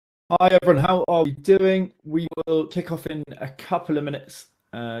Hi everyone, how are we doing? We will kick off in a couple of minutes,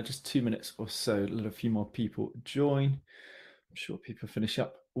 just 2 minutes or so. Let a few more people join. I'm sure people finish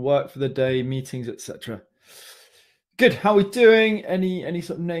up work for the day, meetings, etc. Good. How are we doing? Any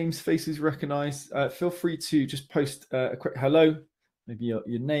sort of names, faces recognized? Feel free to just post a quick hello, maybe your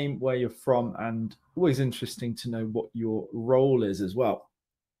name, where you're from, and always interesting to know what your role is as well.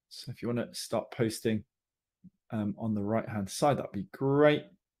 So if you want to start posting on the right-hand side, that'd be great.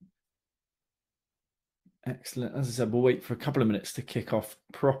 Excellent. As I said, we'll wait for a couple of minutes to kick off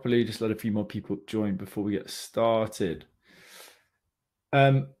properly. Just let a few more people join before we get started.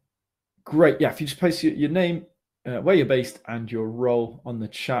 Great. Yeah, if you just post your name, where you're based, and your role on the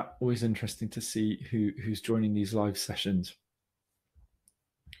chat. Always interesting to see who's joining these live sessions.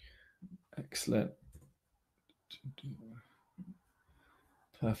 Excellent.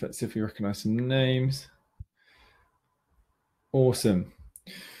 Perfect. See if we recognize some names. Awesome.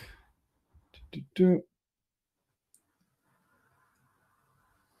 Good.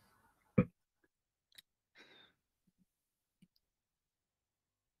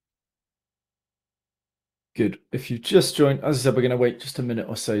 If you just joined, as I said, we're going to wait just a minute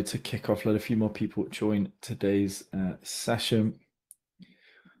or so to kick off. Let a few more people join today's session. I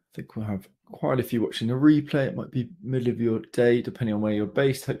think we'll have quite a few watching a replay. It might be middle of your day, depending on where you're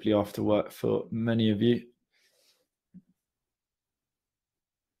based, hopefully after work for many of you.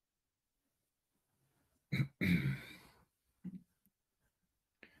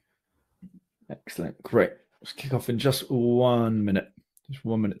 Excellent. Great. Let's kick off in just 1 minute. Just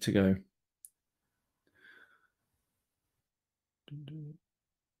 1 minute to go.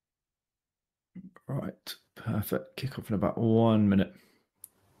 Right. Perfect. Kick off in about 1 minute.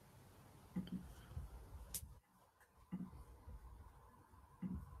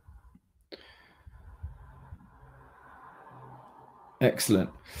 Excellent.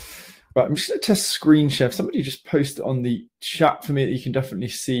 Right, I'm just going to test screen share. Somebody just posted on the chat for me that you can definitely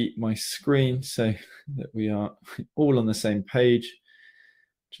see my screen, so that we are all on the same page.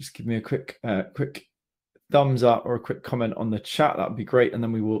 Just give me a quick thumbs up or a quick comment on the chat. That would be great, and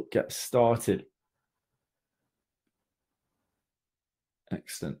then we will get started.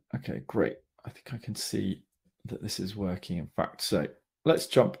 Excellent. Okay, great. I think I can see that this is working, in fact. So let's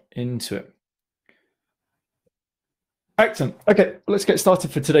jump into it. Excellent. Okay, let's get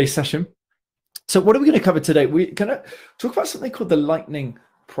started for today's session. So what are we going to cover today? We're going to talk about something called the Lightning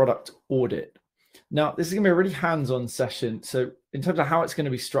Product Audit. Now, this is going to be a really hands-on session. So in terms of how it's going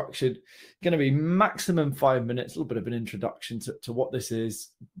to be structured, going to be maximum 5 minutes, a little bit of an introduction to what this is,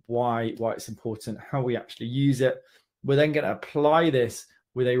 why it's important, how we actually use it. We're then going to apply this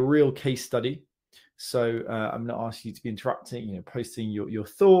with a real case study. So I'm going to ask you to be interacting, posting your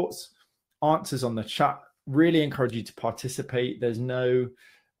thoughts, answers on the chat. Really encourage you to participate. There's no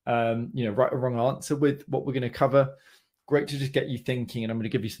right or wrong answer with what we're going to cover. Great to just get you thinking, and I'm going to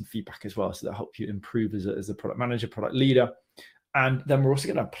give you some feedback as well, so that'll help you improve as a product manager, product leader. And then we're also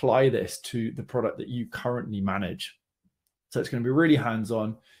going to apply this to the product that you currently manage. So it's going to be really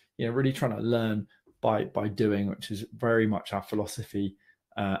hands-on, really trying to learn by doing, which is very much our philosophy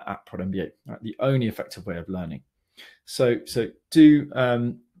at Prod MBA, right? The only effective way of learning. So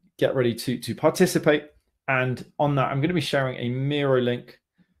do get ready to participate. And on that, I'm going to be sharing a Miro link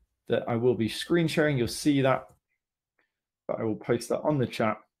that I will be screen sharing. You'll see that, but I will post that on the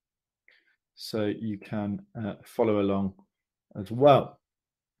chat so you can follow along as well.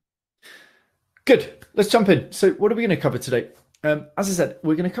 Good. Let's jump in. So what are we going to cover today? As I said,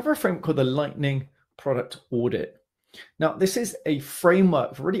 we're going to cover a framework called the Lightning Product Audit. Now, this is a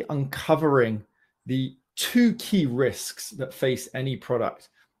framework for really uncovering the 2 key risks that face any product,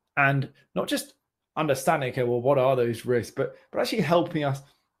 and not just understanding, okay, well, what are those risks, but actually helping us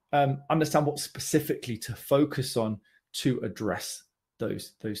understand what specifically to focus on to address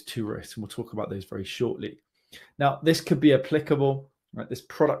those 2 risks. And we'll talk about those very shortly. Now, this could be applicable, right? This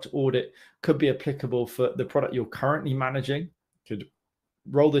product audit could be applicable for the product you're currently managing. You could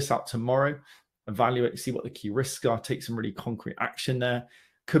roll this out tomorrow, evaluate, see what the key risks are, take some really concrete action there.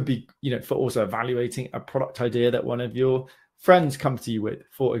 Could be, for also evaluating a product idea that one of your friends come to you with,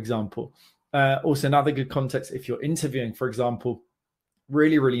 for example. Also, another good context, if you're interviewing, for example,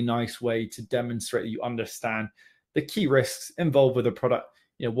 really, really nice way to demonstrate that you understand the key risks involved with a product,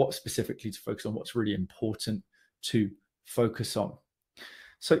 what specifically to focus on, what's really important to focus on.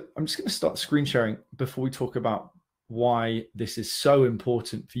 So I'm just going to start screen sharing before we talk about why this is so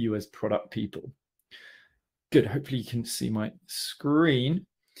important for you as product people. Good. Hopefully you can see my screen.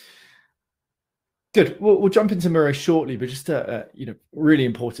 Good. We'll jump into Miro shortly, but just really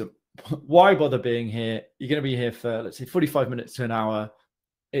important. Why bother being here? You're going to be here for, let's say, 45 minutes to an hour.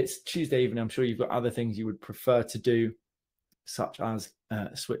 it's Tuesday evening. I'm sure you've got other things you would prefer to do, such as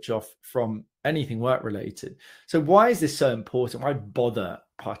switch off from anything work related. So why is this so important? Why bother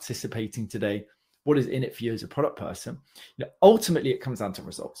participating today? What is in it for you as a product person? Ultimately, it comes down to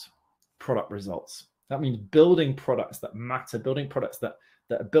results, product results. That means building products that matter, building products that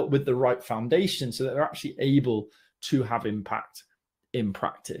are built with the right foundation so that they're actually able to have impact in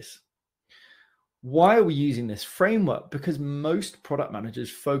practice. Why are we using this framework? Because most product managers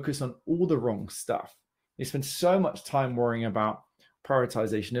focus on all the wrong stuff. They spend so much time worrying about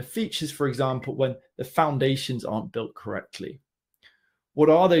prioritization of features, for example, when the foundations aren't built correctly. What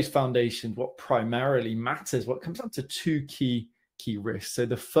are those foundations? What primarily matters? What comes down to two key risks. So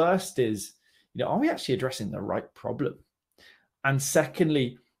the first is, are we actually addressing the right problem? And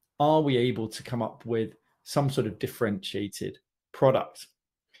secondly, are we able to come up with some sort of differentiated product?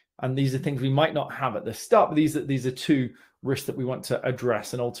 And these are things we might not have at the start, but these are two risks that we want to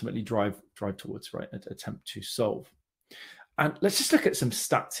address and ultimately drive towards, right? Attempt to solve. And let's just look at some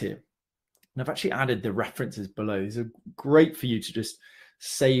stats here. And I've actually added the references below. These are great for you to just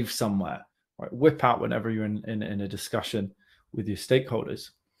save somewhere, right? Whip out whenever you're in a discussion with your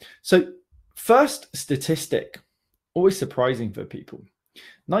stakeholders. So first statistic, always surprising for people.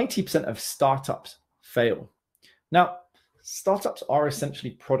 90% of startups fail. Now, startups are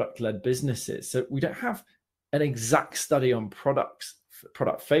essentially product-led businesses. So we don't have an exact study on product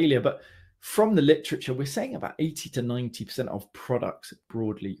failure, but from the literature, we're saying about 80 to 90% of products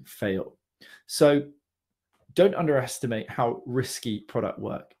broadly fail. So don't underestimate how risky product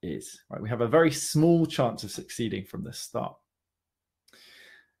work is, right? We have a very small chance of succeeding from the start.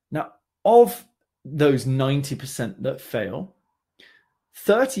 Now, of those 90% that fail,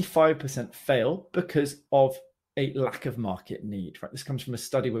 35% fail because of a lack of market need, right? This comes from a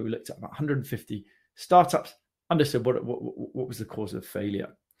study where we looked at about 150 startups, understood what was the cause of failure.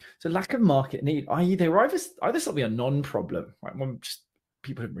 So lack of market need, i.e. they were either something a non-problem, right? One just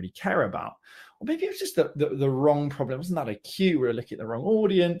people didn't really care about, or maybe it was just the wrong problem. It wasn't that acute. We were looking at the wrong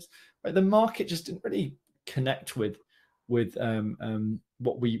audience, right? The market just didn't really connect with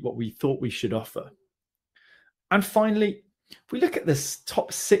what we thought we should offer. And finally, if we look at this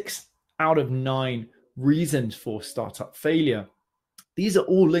top 6 out of 9 reasons for startup failure, these are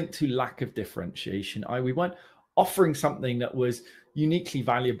all linked to lack of differentiation. We weren't offering something that was uniquely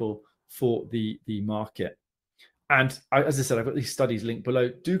valuable for the market. And as I said, I've got these studies linked below.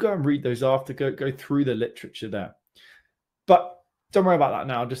 Do go and read those after, go through the literature there. But don't worry about that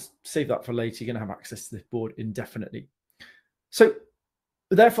now. Just save that for later. You're going to have access to this board indefinitely. So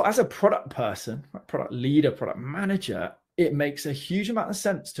therefore, as a product person, product leader, product manager, it makes a huge amount of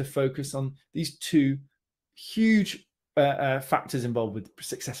sense to focus on these two huge factors involved with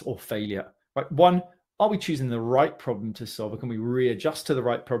success or failure. Right? One, are we choosing the right problem to solve, or can we readjust to the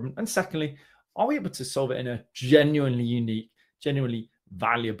right problem? And secondly, are we able to solve it in a genuinely unique, genuinely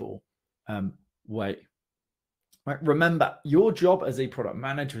valuable way? Right? Remember, your job as a product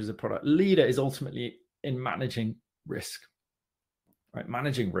manager, as a product leader, is ultimately in managing risk. Right?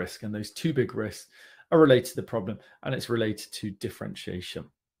 Managing risk, and those two big risks are related to the problem, and it's related to differentiation.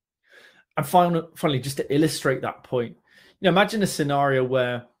 And finally, just to illustrate that point, imagine a scenario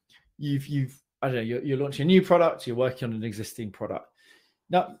where you've I don't know, you're launching a new product, you're working on an existing product.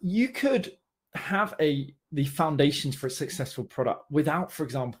 Now, you could have the foundations for a successful product without, for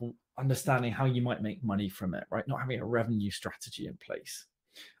example, understanding how you might make money from it, right? Not having a revenue strategy in place.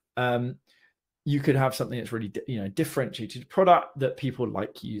 You could have something that's really, differentiated product that people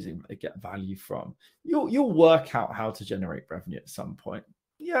like using, they get value from. You'll work out how to generate revenue at some point.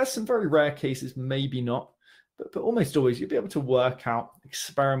 Yeah, some very rare cases, maybe not, but almost always you'll be able to work out,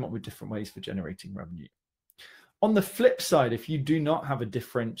 experiment with different ways for generating revenue. On the flip side, if you do not have a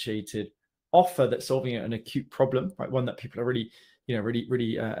differentiated offer that's solving an acute problem, right, one that people are really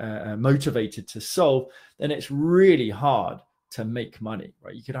motivated to solve, then it's really hard to make money,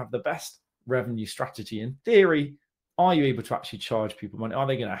 right? You could have the best revenue strategy in theory. Are you able to actually charge people money? Are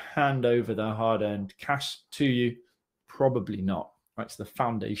they going to hand over their hard-earned cash to you? Probably not, right? So the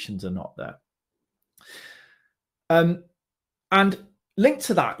foundations are not there. And linked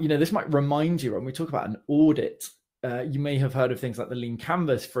to that, this might remind you when we talk about an audit, you may have heard of things like the lean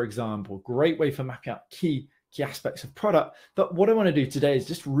canvas, for example. Great way for mapping out key aspects of product. But what I want to do today is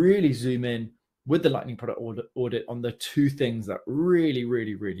just really zoom in with the Lightning Product Audit on the two things that really,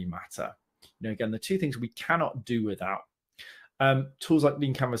 really, really matter. Again, the two things we cannot do without. Tools like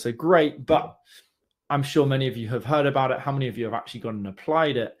Lean Canvas are great, but I'm sure many of you have heard about it. How many of you have actually gone and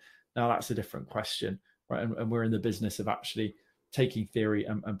applied it? Now, that's a different question, right? And we're in the business of actually taking theory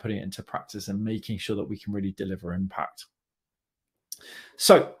and putting it into practice and making sure that we can really deliver impact.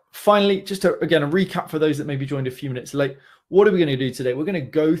 So finally, just again, a recap for those that maybe joined a few minutes late. What are we going to do today? We're going to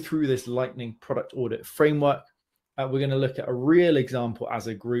go through this Lightning product audit framework. We're going to look at a real example as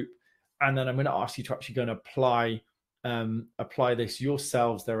a group. And then I'm going to ask you to actually go and apply this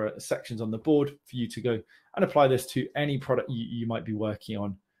yourselves. There are sections on the board for you to go and apply this to any product you might be working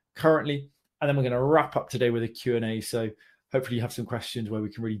on currently. And then we're going to wrap up today with a Q&A. So hopefully you have some questions where we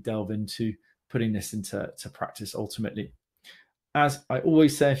can really delve into putting this into practice ultimately. As I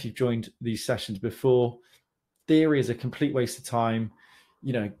always say, if you've joined these sessions before, theory is a complete waste of time.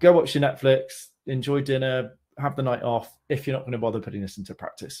 Go watch your Netflix, enjoy dinner, have the night off if you're not going to bother putting this into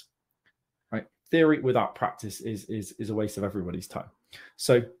practice. Right? Theory without practice is a waste of everybody's time.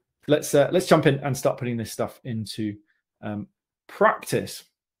 So let's jump in and start putting this stuff into practice.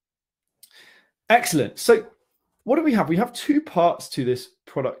 Excellent. So what do we have? We have two parts to this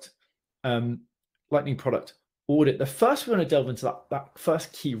product, Lightning product audit. The first, we want to delve into that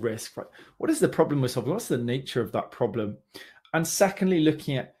first key risk, right? What is the problem we're solving? What's the nature of that problem? And secondly,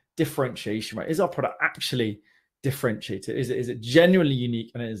 looking at differentiation, right? Is our product actually differentiated? Is it genuinely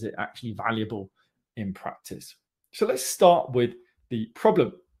unique, and is it actually valuable in practice? So let's start with the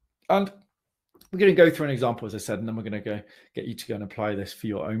problem. And we're going to go through an example, as I said, and then we're going to get you to go and apply this for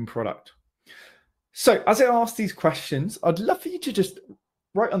your own product. So as I ask these questions, I'd love for you to just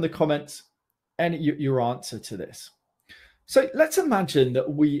write on the comments and your answer to this. So let's imagine that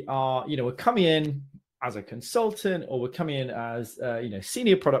we are, we're coming in as a consultant, or we're coming in as,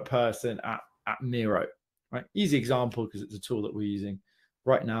 senior product person at Miro, right? Easy example because it's a tool that we're using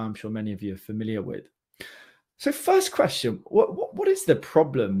right now. I'm sure many of you are familiar with. So first question, what is the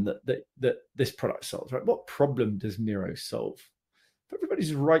problem that this product solves, right? What problem does Miro solve? If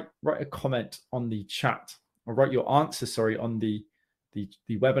everybody's write a comment on the chat, or write your answer, on the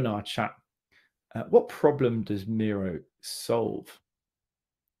webinar chat. What problem does Miro solve?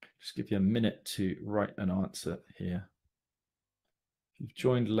 Just give you a minute to write an answer here. If you've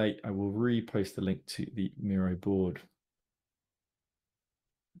joined late, I will repost the link to the Miro board.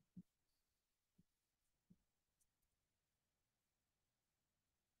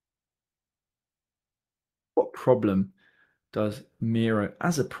 What problem does Miro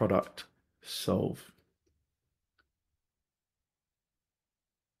as a product solve?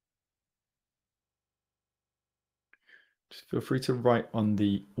 Just feel free to write on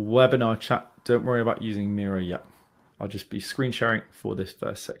the webinar chat. Don't worry about using Miro yet. I'll just be screen sharing for this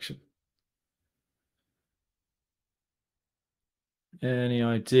first section. Any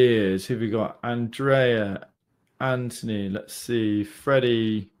ideas? Who have we got? Andrea, Anthony, let's see,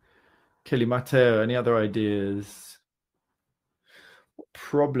 Freddie, Kelly Matteo, any other ideas? What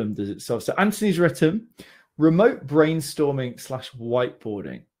problem does it solve? So Anthony's written remote brainstorming /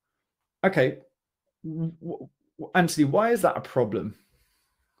 whiteboarding. Okay, Anthony, why is that a problem?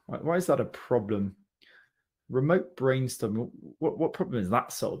 Why is that a problem? Remote brainstorming, what problem is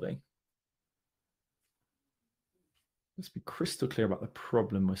that solving? Let's be crystal clear about the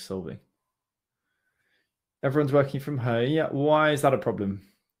problem we're solving. Everyone's working from home. Yeah, why is that a problem?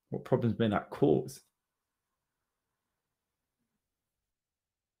 What problems may that cause?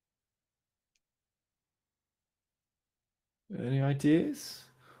 Any ideas?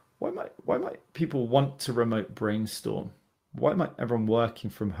 Why might people want to remote brainstorm? Why might everyone working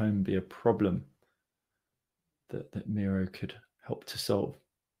from home be a problem that Miro could help to solve?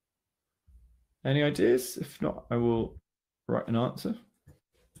 Any ideas? If not, I will write an answer.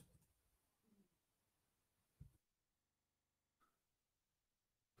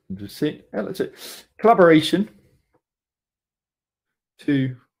 Just see. Let's see. Collaboration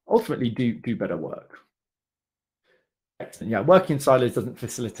to ultimately do better work. Excellent. Yeah, working in silos doesn't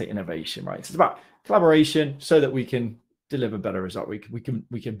facilitate innovation, right? So it's about collaboration so that we can deliver better results. We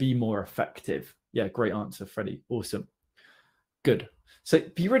can be more effective. Yeah, great answer, Freddie. Awesome. Good. So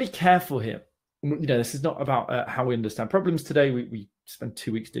be really careful here. This is not about how we understand problems today. We spent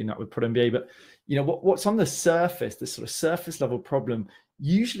 2 weeks doing that with Pro MBA, but what's on the surface, this sort of surface level problem,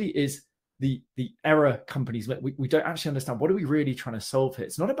 usually is the error companies. We don't actually understand what are we really trying to solve here.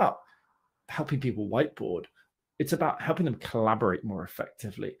 It's not about helping people whiteboard. It's about helping them collaborate more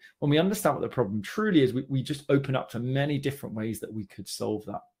effectively. When we understand what the problem truly is, we just open up to many different ways that we could solve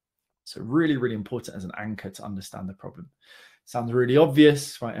that. So really, really important as an anchor to understand the problem. Sounds really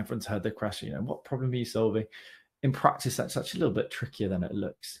obvious, right? Everyone's heard the question, what problem are you solving? In practice, that's actually a little bit trickier than it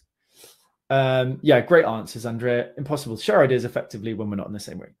looks. Yeah, great answers, Andrea. Impossible to share ideas effectively when we're not in the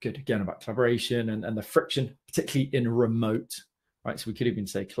same way. Good. Again, about collaboration and the friction, particularly in remote, right? So we could even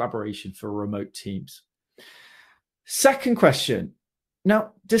say collaboration for remote teams. Second question,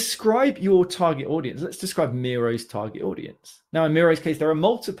 Now, describe your target audience. Let's describe Miro's target audience. Now, in Miro's case, there are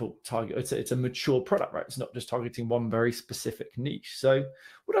multiple targets. It's a mature product, right? It's not just targeting one very specific niche. So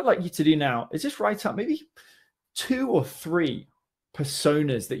what I'd like you to do now is just write out maybe 2 or 3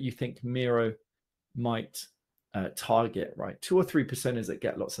 personas that you think Miro might target, right? 2 or 3 personas that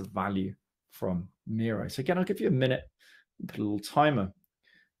get lots of value from Miro. So again, I'll give you a minute, put a little timer,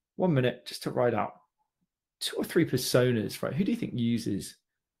 1 minute just to write out 2 or 3 personas, right? Who do you think uses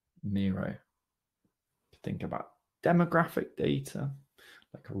Miro? Think about demographic data,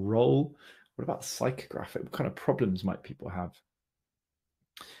 like a role. What about psychographic? What kind of problems might people have?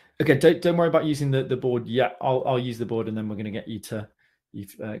 Okay, don't worry about using the board yet. I'll use the board, and then we're going to get you to,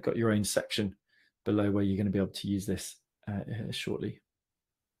 you've got your own section below where you're going to be able to use this shortly.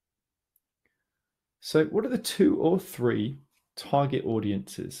 So what are the 2 or 3 target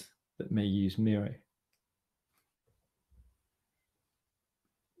audiences that may use Miro?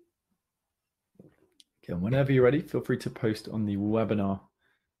 Okay, and whenever you're ready, feel free to post on the webinar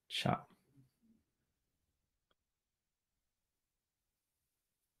chat.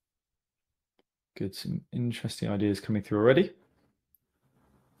 Good, some interesting ideas coming through already.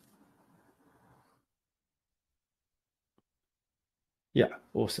 Yeah,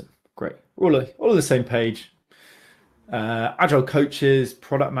 awesome, great. We're all on the same page. Agile coaches,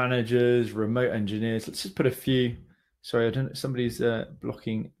 product managers, remote engineers. Let's just put a few. Sorry, I don't know. Somebody's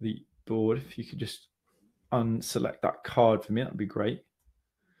blocking the board. If you could just unselect that card for me, that'd be great.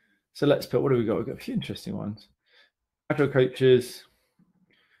 So let's put, what do we got? We've got a few interesting ones. Agile coaches,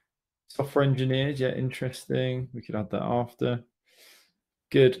 software engineers. Yeah, interesting. We could add that after.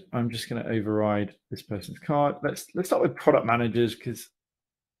 Good. I'm just going to override this person's card. Let's start with product managers because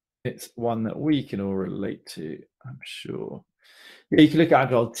it's one that we can all relate to, I'm sure. Yeah, you can look at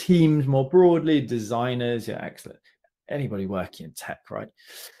agile teams more broadly, designers. Yeah, excellent. Anybody working in tech, right?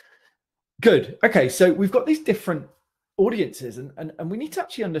 Good. Okay, so we've got these different audiences, and we need to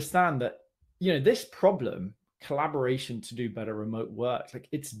actually understand that, you know, this problem, collaboration to do better remote work, like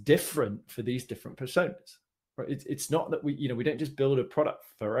it's different for these different personas. Right? It's not that we don't just build a product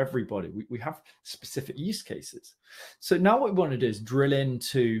for everybody. We have specific use cases. So now what we want to do is drill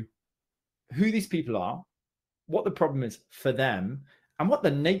into who these people are, what the problem is for them, and what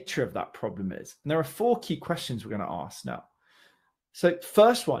the nature of that problem is. And there are 4 key questions we're going to ask now. So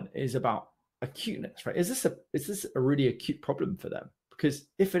first one is about acuteness, right? Is this a really acute problem for them? Because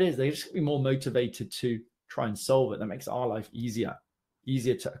if it is, they're just going to be more motivated to try and solve it. That makes our life easier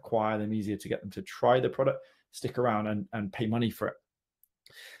to acquire them, easier to get them to try the product, stick around and pay money for it.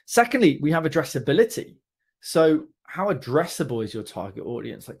 Secondly, we have addressability. So how addressable is your target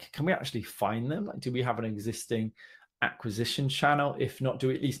audience? Like, can we actually find them? Like, do we have an existing acquisition channel? If not, do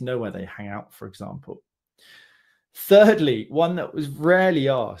we at least know where they hang out, for example? Thirdly, one that was rarely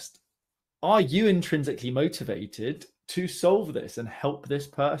asked, are you intrinsically motivated to solve this and help this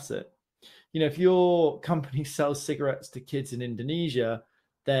person? You know, if your company sells cigarettes to kids in Indonesia,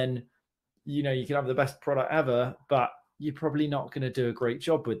 then, you know, you can have the best product ever, but you're probably not going to do a great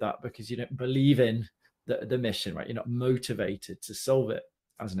job with that because you don't believe in the mission, right? You're not motivated to solve it,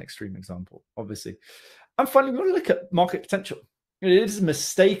 as an extreme example, obviously. And finally, we want to look at market potential. It is a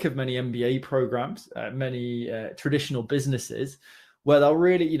mistake of many MBA programs, many traditional businesses, where they'll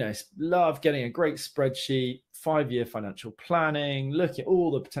really, you know, love getting a great spreadsheet, 5-year financial planning, look at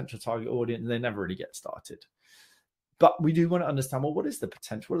all the potential target audience, and they never really get started. But we do want to understand, well, what is the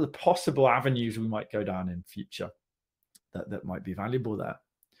potential? What are the possible avenues we might go down in future that might be valuable there?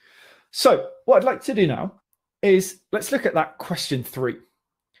 So what I'd like to do now is let's look at that question 3.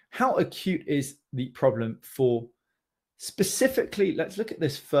 How acute is the problem for specifically, let's look at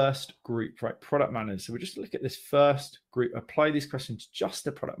this first group, right? Product managers. So we'll just look at this first group, apply these questions just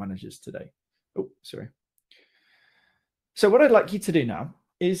to product managers today. Oh, sorry. So what I'd like you to do now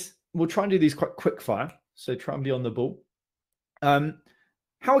is we'll try and do these quite quick fire. So try and be on the ball.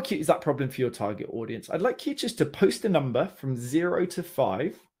 How acute is that problem for your target audience? I'd like you just to post a number from 0 to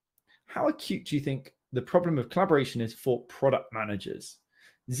 5. How acute do you think the problem of collaboration is for product managers?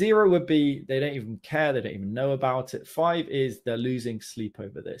 0 would be they don't even care, they don't even know about it. 5 is they're losing sleep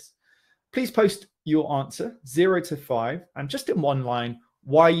over this. Please post your answer, 0 to 5, and just in one line,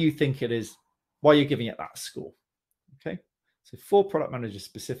 why you think it is, why you're giving it that score. Okay, so for product managers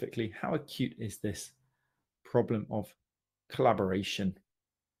specifically, how acute is this problem of collaboration?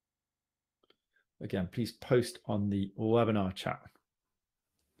 Again, please post on the webinar chat.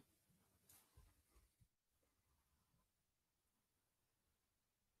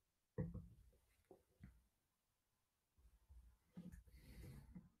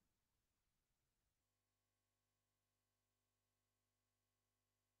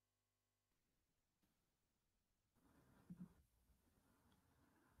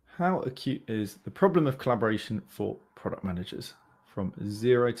 How acute is the problem of collaboration for product managers? From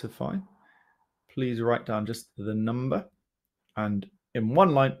 0 to 5. Please write down just the number and in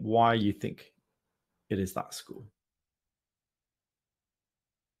one line why you think it is that score.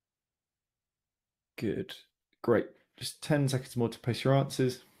 Good. Great. Just 10 seconds more to post your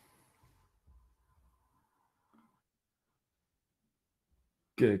answers.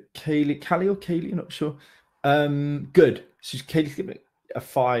 Good. Callie or Kaylee, not sure. Good. So Kaylee's giving it a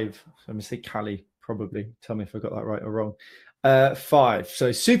 5. So I'm going to say Callie, probably. Tell me if I got that right or wrong. 5.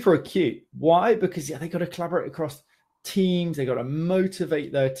 So super acute. Why? Because they got to collaborate across teams. They got to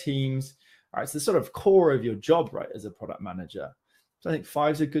motivate their teams. All right, it's the sort of core of your job, right, as a product manager. So I think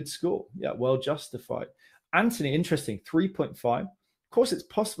 5 is a good score. Yeah, well justified. Anthony, interesting, 3.5. Of course, it's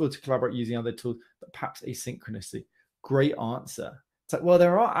possible to collaborate using other tools, but perhaps asynchronously. Great answer. It's like, well,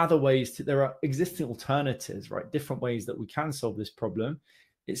 there are other ways there are existing alternatives, right? Different ways that we can solve this problem.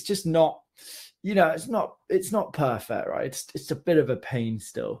 It's just not, it's not perfect, right? It's a bit of a pain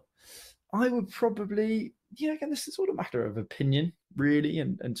still. I would probably, again, this is sort of a matter of opinion, really,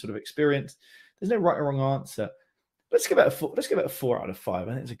 and sort of experience. There's no right or wrong answer. Let's give it a 4. Let's give it a 4 out of 5.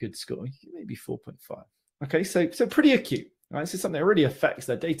 I think it's a good score. Maybe 4.5. Okay, so pretty acute. Right? This is something that really affects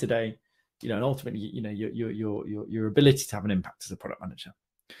their day to day, and ultimately, your ability to have an impact as a product manager.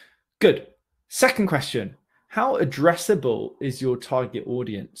 Good. Second question: how addressable is your target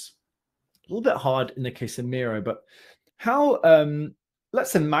audience? A little bit hard in the case of Miro, but how?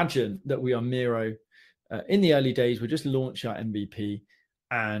 Let's imagine that we are Miro in the early days. We're just launching our MVP,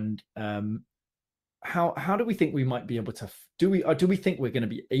 and how do we think we might be able to do we think we're going to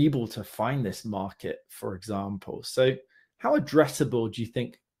be able to find this market, for example? So how addressable do you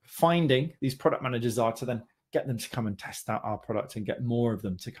think finding these product managers are to then get them to come and test out our product and get more of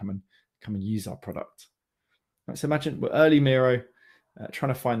them to come and use our product? Let's imagine we're early Miro,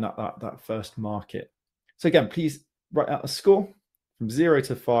 trying to find that first market. So again, please write out a score from 0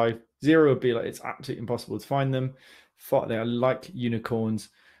 to 5. 0 would be like it's absolutely impossible to find them. 5, they are like unicorns.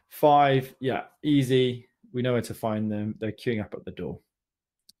 5, yeah, easy. We know where to find them. They're queuing up at the door.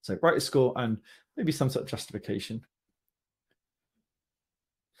 So write a score and maybe some sort of justification.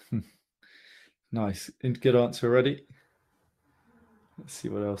 Nice. Good answer already. Let's see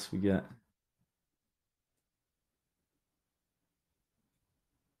what else we get.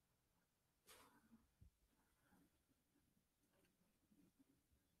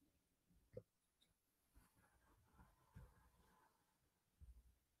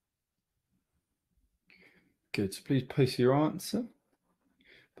 Good. So please post your answer.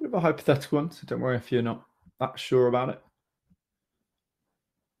 Bit of a hypothetical one, so don't worry if you're not that sure about it.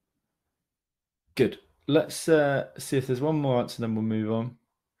 Good. Let's see if there's one more answer, then we'll move on.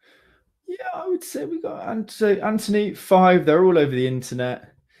 Yeah, I would say we got Anthony, 5. They're all over the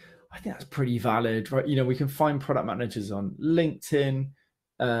internet. I think that's pretty valid, right? We can find product managers on LinkedIn.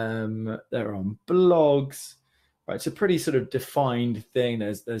 They're on blogs. Right, it's a pretty sort of defined thing.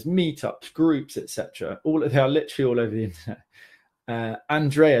 There's meetups, groups, etc. They are literally all over the internet.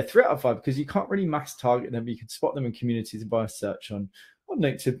 Andrea, 3 out of 5, because you can't really mass target them. You can spot them in communities via search on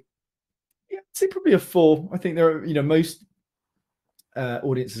LinkedIn. Yeah, I'd say probably a 4. I think there are, most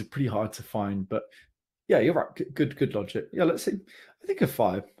audiences are pretty hard to find, but yeah, you're right. Good logic. Yeah, let's see. I think a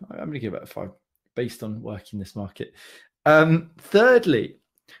 5. I'm going to give it a 5 based on working this market. Thirdly,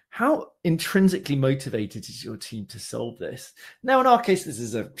 how intrinsically motivated is your team to solve this? Now, in our case, this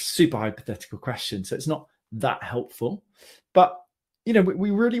is a super hypothetical question, so it's not that helpful. But,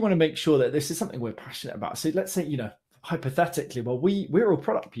 we really want to make sure that this is something we're passionate about. So let's say, hypothetically, well, we're all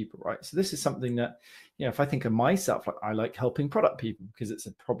product people, right? So this is something that, if I think of myself, like I like helping product people because it's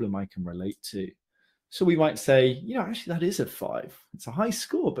a problem I can relate to. So we might say, actually that is a 5. It's a high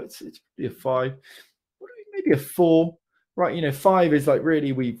score, but it's probably a 5. Maybe a 4, right? 5 is like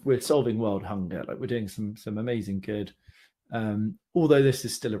really we're solving world hunger, like we're doing some amazing good. Although this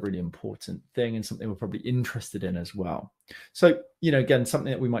is still a really important thing and something we're probably interested in as well. So, again,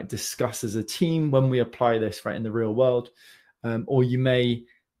 something that we might discuss as a team when we apply this right in the real world, or you may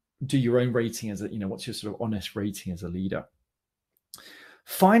do your own rating as what's your sort of honest rating as a leader.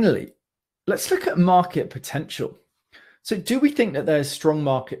 Finally, let's look at market potential. So do we think that there's strong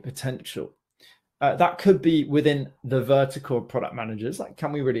market potential? That could be within the vertical of product managers. Like,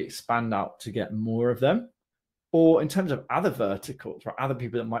 can we really expand out to get more of them? Or in terms of other verticals, right, other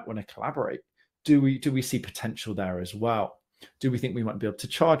people that might want to collaborate, do we see potential there as well? Do we think we might be able to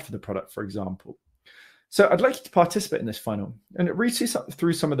charge for the product, for example? So I'd like you to participate in this final and read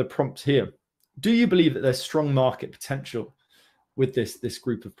through some of the prompts here. Do you believe that there's strong market potential with this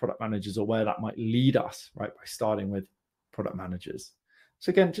group of product managers, or where that might lead us, right, by starting with product managers? So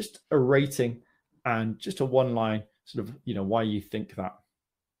again, just a rating and just a one line sort of, why you think that.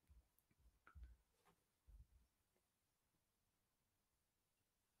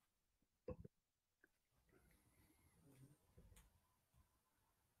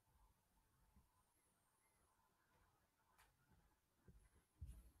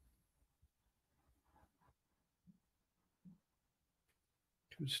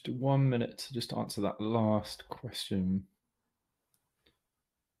 Just 1 minute to just answer that last question.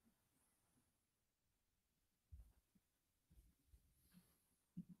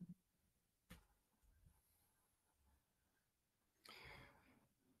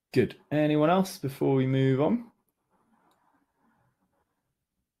 Good. Anyone else before we move on?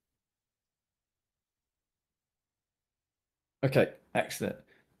 Okay, excellent.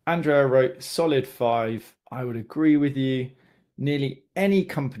 Andrea wrote solid 5. I would agree with you. Nearly any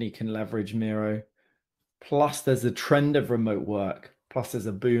company can leverage Miro. Plus, there's a trend of remote work. Plus, there's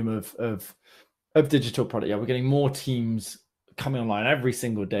a boom of digital product. Yeah, we're getting more teams coming online every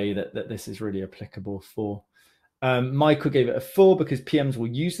single day that this is really applicable for. Michael gave it a 4 because PMs will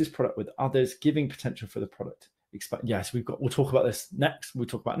use this product with others, giving potential for the product. Yes, we'll talk about this next. We'll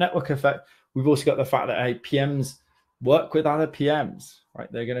talk about network effect. We've also got the fact that PMs work with other PMs,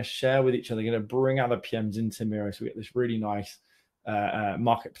 right? They're going to share with each other. They're going to bring other PMs into Miro. So we get this really nice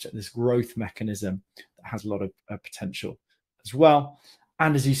market, this growth mechanism that has a lot of potential as well.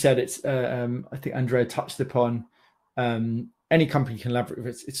 And as you said, it's I think Andrea touched upon any company can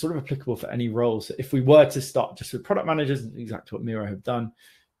leverage. It's sort of applicable for any role. So if we were to start just with product managers, exactly what Miro have done,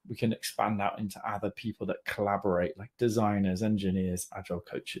 we can expand out into other people that collaborate, like designers, engineers, agile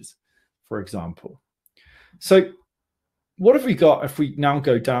coaches, for example. So what have we got if we now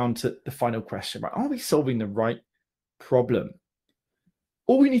go down to the final question, right? Are we solving the right problem?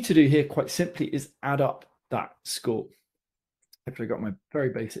 All we need to do here quite simply is add up that score. Hopefully I got my very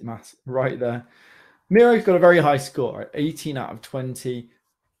basic maths right there. Miro's got a very high score, 18 out of 20.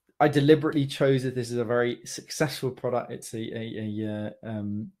 I deliberately chose it. This is a very successful product. It's a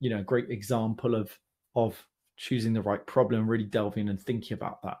great example of choosing the right problem, really delving and thinking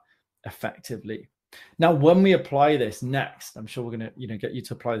about that effectively. Now, when we apply this next, I'm sure we're going to get you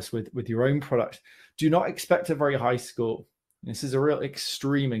to apply this with your own product. Do not expect a very high score. This is a real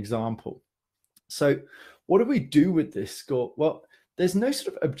extreme example. So what do we do with this score? Well, there's no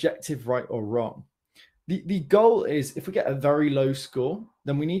sort of objective right or wrong. The goal is, if we get a very low score,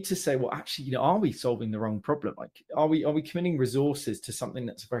 then we need to say, well, actually, are we solving the wrong problem? Like, are we committing resources to something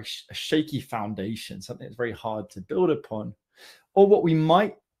that's a shaky foundation, something that's very hard to build upon? Or what we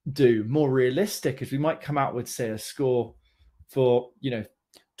might do more realistic is we might come out with, say, a score for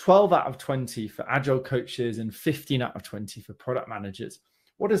 12 out of 20 for agile coaches and 15 out of 20 for product managers.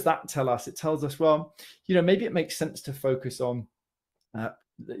 What does that tell us? It tells us, well, maybe it makes sense to focus on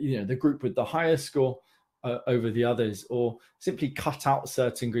the group with the higher score over the others, or simply cut out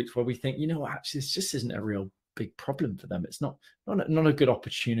certain groups where we think, actually, this just isn't a real big problem for them. It's not a good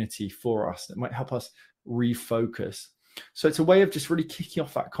opportunity for us. It might help us refocus. So it's a way of just really kicking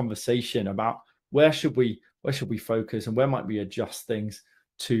off that conversation about where should we focus and where might we adjust things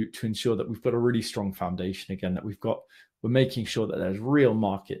to ensure that we've got a really strong foundation again, that we're making sure that there's real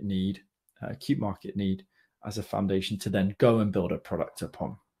market need, acute market need as a foundation to then go and build a product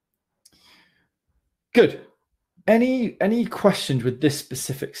upon. Good. Any questions with this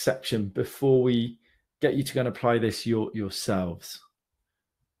specific section before we get you to go and apply this yourselves?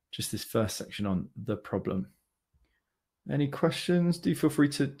 Just this first section on the problem. Any questions? Do feel free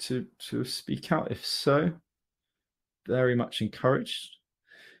to speak out. If so, very much encouraged.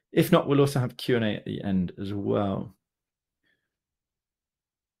 If not, we'll also have Q&A at the end as well.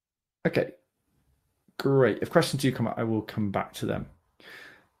 Okay, great. If questions do come up, I will come back to them.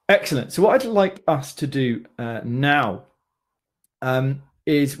 Excellent. So what I'd like us to do now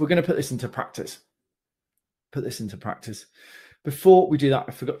is we're going to put this into practice. Before we do that,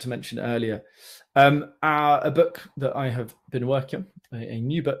 I forgot to mention earlier, a book that I have been working on, a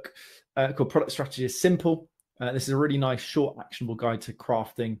new book called Product Strategy is Simple. This is a really nice, short, actionable guide to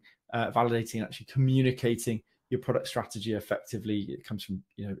crafting, validating, and actually communicating your product strategy effectively. It comes from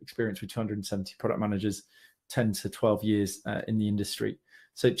experience with 270 product managers, 10 to 12 years in the industry.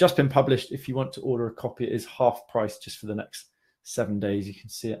 So just been published. If you want to order a copy, it is half price just for the next 7 days. You can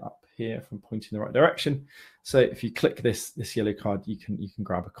see it up here from pointing in the right direction. So if you click this yellow card, you can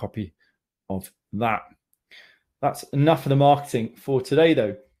grab a copy of that. That's enough of the marketing for today,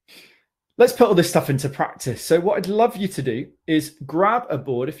 though. Let's put all this stuff into practice. So what I'd love you to do is grab a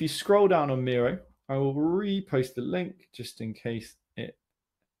board. If you scroll down on Miro, I will repost the link just in case it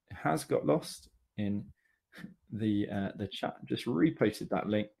has got lost in the chat. Just reposted that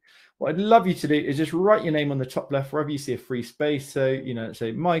link. What I'd love you to do is just write your name on the top left wherever you see a free space. So, you know,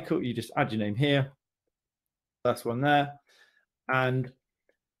 say Michael, you just add your name here. First one there. And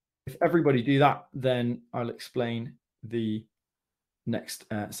if everybody do that, then I'll explain the next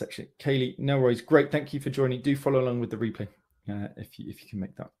section. Kaylee, no worries. Great. Thank you for joining. Do follow along with the replay if you can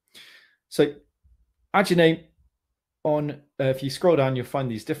make that. So add your name on, if you scroll down, you'll find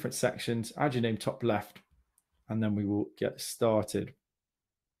these different sections. Add your name top left, and then we will get started.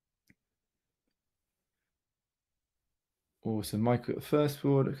 Awesome. Michael at the first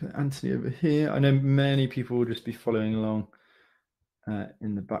board. Anthony over here. I know many people will just be following along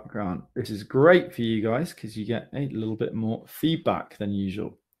in the background. This is great for you guys because you get a little bit more feedback than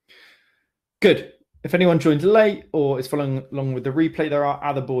usual. Good. If anyone joined late or is following along with the replay, there are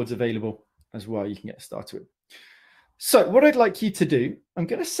other boards available as well you can get started with. So what I'd like you to do, I'm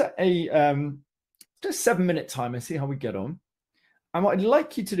going to set a 7-minute timer and see how we get on. And what I'd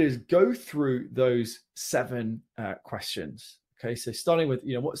like you to do is go through those 7 questions. Okay, so starting with,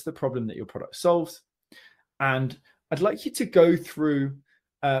 you know, what's the problem that your product solves? And I'd like you to go through,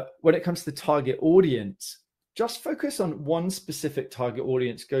 when it comes to the target audience, just focus on one specific target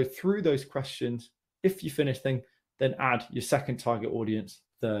audience, go through those questions. If you finish then add your second target audience,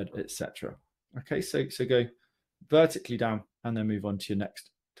 third, etc. Okay, so go vertically down and then move on to your next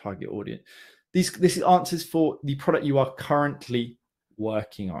target audience. This is answers for the product you are currently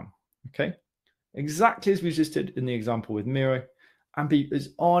working on. Okay, exactly as we just did in the example with Miro, and be as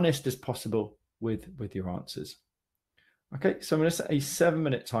honest as possible with your answers. Okay, so I'm going to set a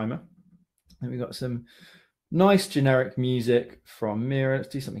 7-minute timer, and we've got some nice generic music from Miro. Let's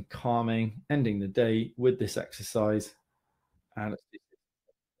do something calming, ending the day with this exercise, and let's do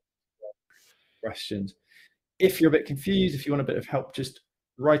questions. If you're a bit confused, if you want a bit of help, just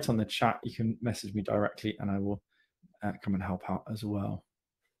write on the chat. You can message me directly, and I will come and help out as well.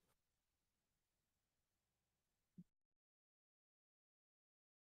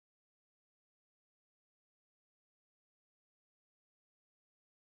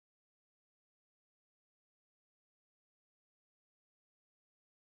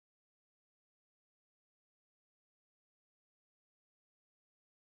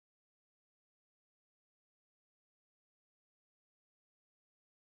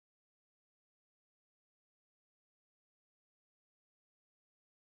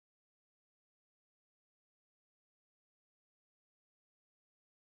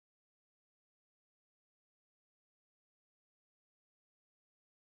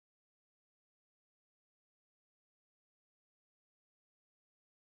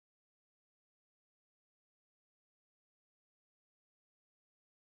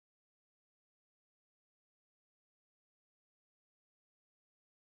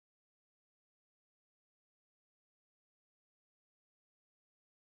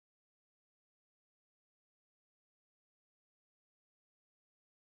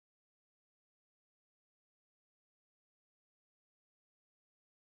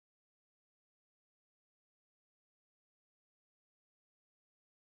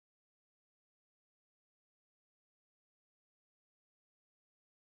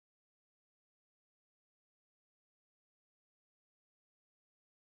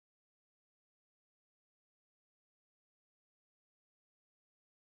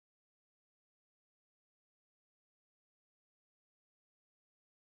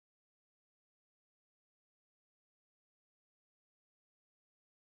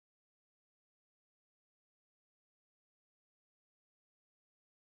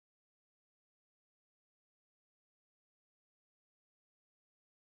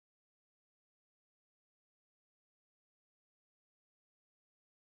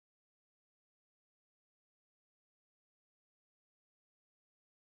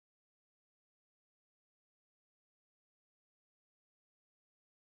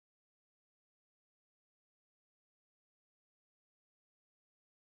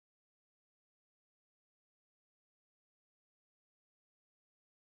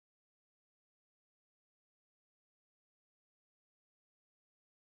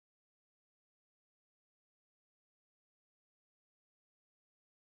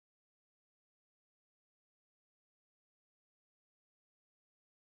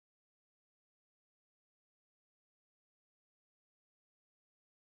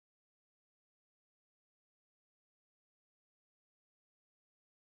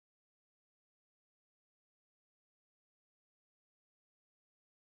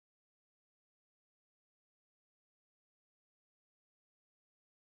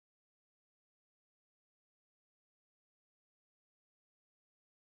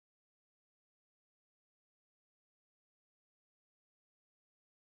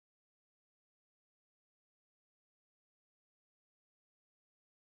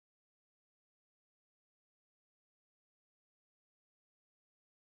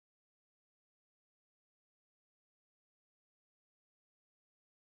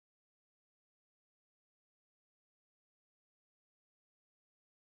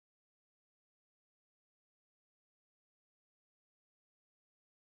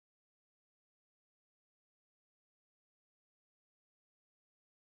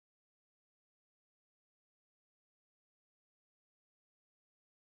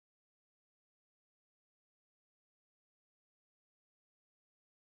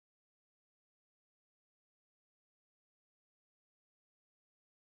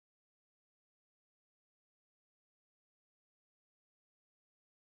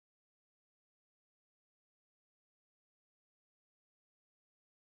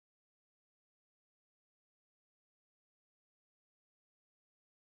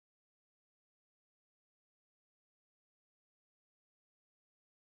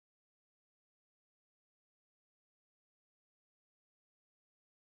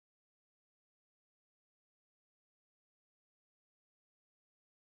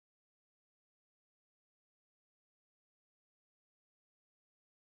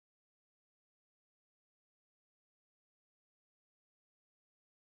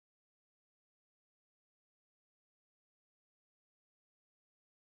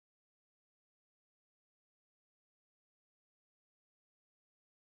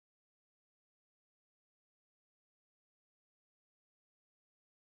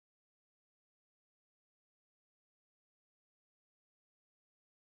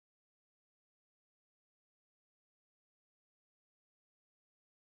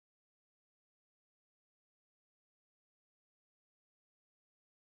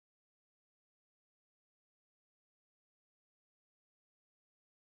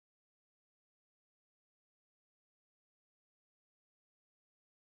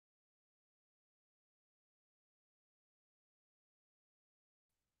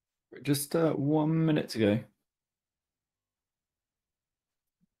 Just 1 minute to go.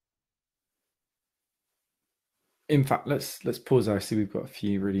 In fact, let's pause there. I see we've got a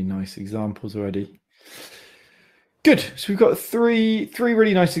few really nice examples already. Good. So we've got three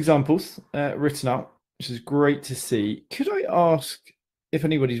really nice examples written out, which is great to see. Could I ask if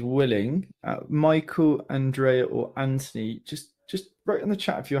anybody's willing, Michael, Andrea, or Anthony, just write in the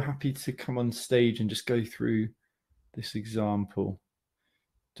chat if you're happy to come on stage and just go through this example.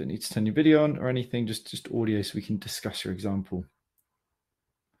 Don't need to turn your video on or anything, just audio so we can discuss your example.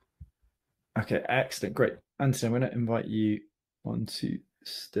 Okay, excellent, great. Anthony, I'm going to invite you onto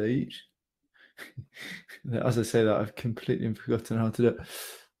stage. As I say that, I've completely forgotten how to do it.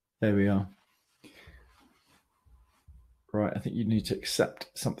 There we are. Right, I think you need to accept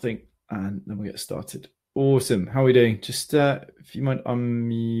something and then we get started. Awesome. How are we doing? Just if you mind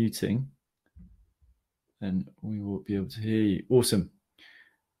unmuting, then we will be able to hear you. Awesome.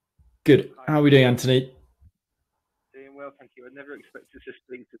 Good. How are we doing, Anthony? Doing well, thank you. I never expected to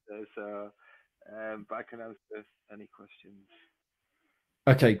speak today, so but I can answer any questions.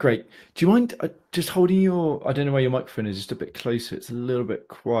 Okay, great. Do you mind just holding your, I don't know where your microphone is, just a bit closer. It's a little bit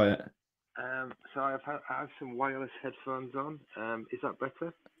quiet. So I have some wireless headphones on. Is that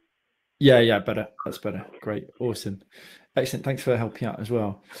better? Yeah, better. That's better. Great. Awesome. Excellent. Thanks for helping out as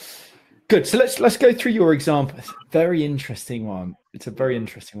well. Good. So let's go through your example. It's a very interesting one. It's a very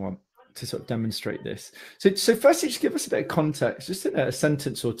interesting one to sort of demonstrate this. So firstly, just give us a bit of context, just in a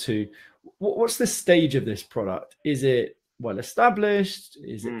sentence or two. What's the stage of this product? Is it well established?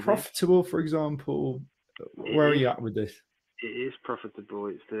 Is it profitable, for example? Where are you at with this? It is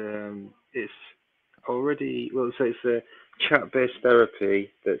profitable. It's already, well, so it's a chat-based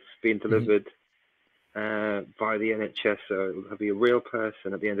therapy that's being delivered by the NHS. So it'll be a real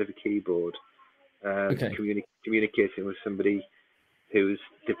person at the end of a keyboard communicating with somebody who's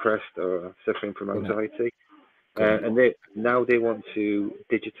depressed or suffering from anxiety. And they want to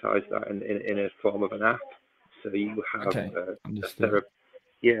digitize that in a form of an app. So you have a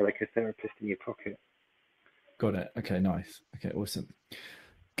therapist in your pocket. Got it. Okay, nice. Okay, awesome.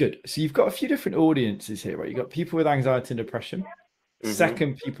 Good. So you've got a few different audiences here, right? You've got people with anxiety and depression,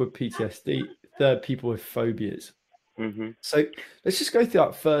 second, people with PTSD, third, people with phobias. So let's just go through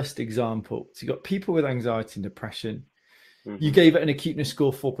that first example. So you've got people with anxiety and depression. You gave it an acuteness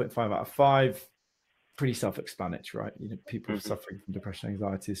score 4.5 out of 5. Pretty self-explanatory, right? You know, people suffering from depression and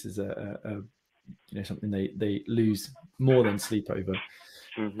anxiety, this is a something they lose more than sleep over.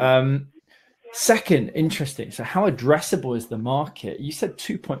 Second, interesting. So how addressable is the market? You said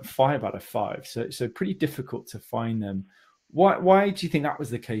 2.5 out of 5. So pretty difficult to find them. Why do you think that was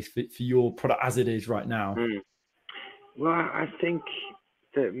the case for your product as it is right now? Well, I think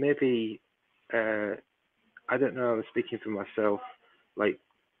that maybe, I don't know, I'm speaking for myself, like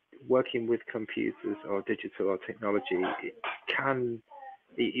working with computers or digital or technology, it can,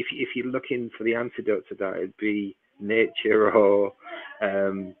 if you're looking for the antidote to that, it'd be nature or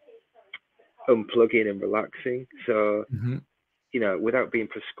unplugging and relaxing. So, without being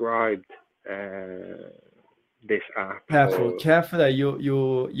prescribed this app. Careful there.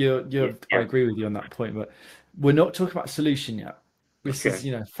 I agree with you on that point, but we're not talking about solution yet. This is,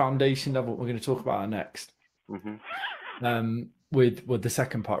 foundation level. We're going to talk about next. With the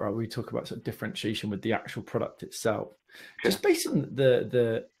second part, right? We talk about sort of differentiation with the actual product itself. Just based on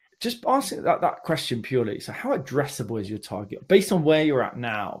just answering that question purely. So how addressable is your target based on where you're at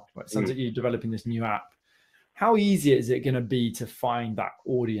now? Right? It sounds like you're developing this new app. How easy is it going to be to find that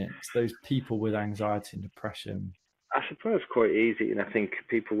audience, those people with anxiety and depression? I suppose quite easy, and I think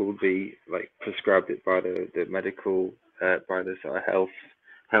people will be like prescribed it by the medical, by the sort of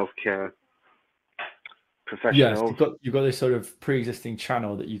healthcare professionals. Yes, you've got this sort of pre-existing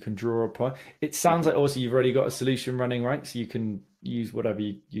channel that you can draw upon. It sounds like also you've already got a solution running, right? So you can use whatever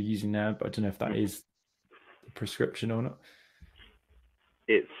you're using now, but I don't know if that is the prescription or not.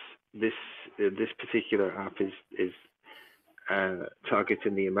 It's this particular app is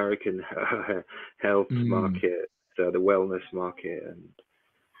targeting the American health market, so the wellness market,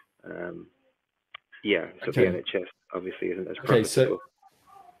 and so the NHS obviously isn't as profitable.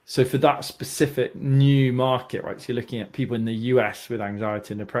 So for that specific new market, right? So you're looking at people in the US with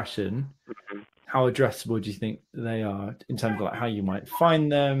anxiety and depression. How addressable do you think they are in terms of like how you might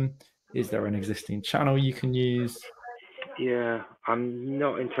find them? Is there an existing channel you can use? Yeah, I'm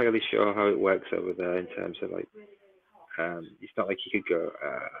not entirely sure how it works over there in terms of like, it's not like you could go.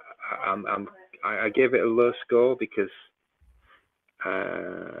 I gave it a low score because,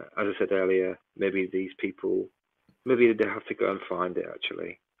 as I said earlier, maybe these people, maybe they have to go and find it.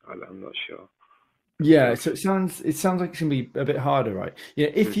 Actually, I'm not sure. Yeah, so it sounds like it's gonna be a bit harder, right? Yeah,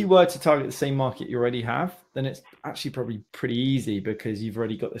 if you were to target the same market you already have, then it's actually probably pretty easy because you've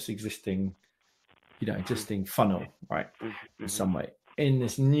already got this existing funnel, right? In some way. In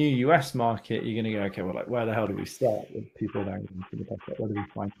this new US market, you're gonna go, okay, well, like where the hell do we start with people that are going to the bucket? Where do we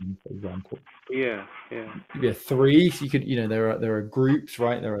find them, for example? Yeah. Maybe a three. So you could, there are groups,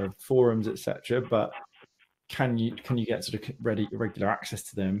 right? There are forums, etc. But can you get sort of regular access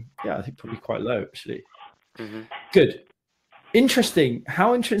to them? Yeah, I think probably quite low actually. Good. Interesting.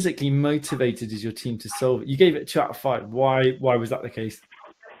 How intrinsically motivated is your team to solve it? You gave it 2 out of 5. Why was that the case?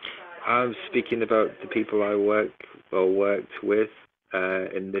 I'm speaking about the people I worked with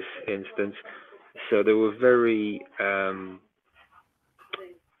in this instance. So they were very kind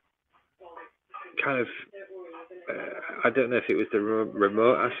of, I don't know if it was the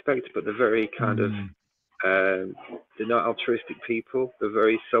remote aspect, but they're very kind of, they're not altruistic people. They're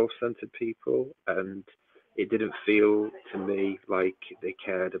very self-centered people, and it didn't feel to me like they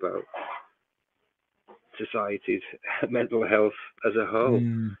cared about society's mental health as a whole.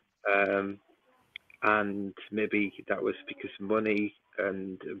 And maybe that was because money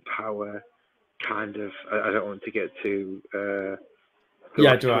and power kind of, I don't want to get too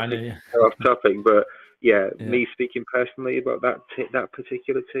off topic, but me speaking personally about that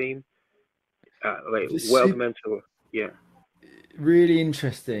particular team, like world mental, really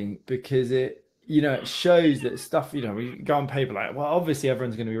interesting because it shows that stuff, we go on paper like, well, obviously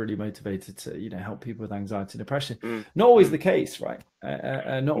everyone's going to be really motivated to help people with anxiety and depression. Not always the case, right?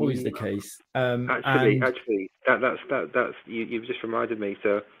 Not always the case. Actually, that's you've just reminded me.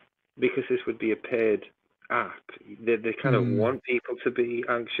 So because this would be a paid app, they kind of want people to be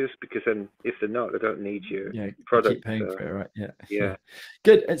anxious, because then if they're not, they don't need your product. Keep paying for it, right? Yeah.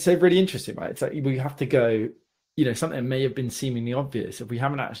 Good. It's so really interesting, right? It's like we have to go, something may have been seemingly obvious. If we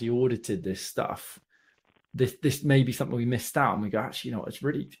haven't actually audited this stuff, this may be something we missed out, and we go, actually, it's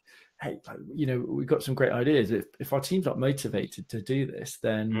really, hey, we've got some great ideas. If our team's not motivated to do this,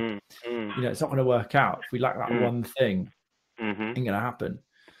 then it's not going to work out. If we lack that one thing, ain't going to happen.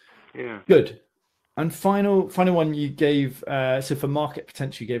 Yeah. Good. And final one you gave, so for market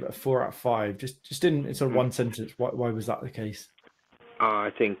potential, you gave it a 4 out of 5. Just in sort of one sentence, why was that the case?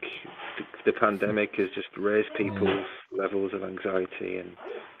 I think the pandemic has just raised people's levels of anxiety, and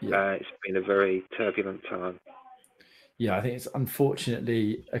it's been a very turbulent time. Yeah, I think it's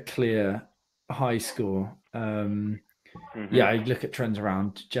unfortunately a clear high score. I look at trends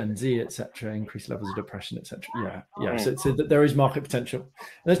around Gen Z, etc., increased levels of depression, etc. So there is market potential.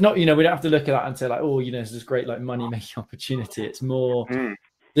 And there's not, we don't have to look at that and say like, oh, this is great, like money making opportunity. It's more,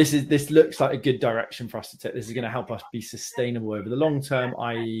 this looks like a good direction for us to take. This is going to help us be sustainable over the long term,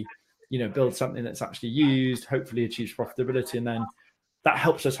 i.e., build something that's actually used, hopefully achieves profitability, and then that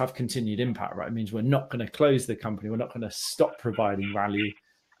helps us have continued impact, right? It means we're not going to close the company. We're not going to stop providing value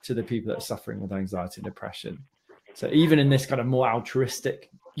to the people that are suffering with anxiety and depression. So even in this kind of more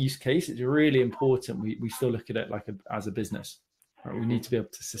altruistic use case, it's really important we still look at it like as a business. Right? We need to be able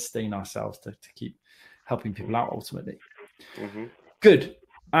to sustain ourselves to keep helping people out ultimately. Good.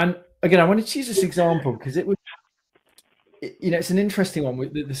 And again, I wanted to use this example because it's an interesting one.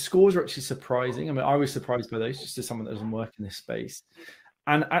 The scores are actually surprising. I mean, I was surprised by those, just as someone that doesn't work in this space.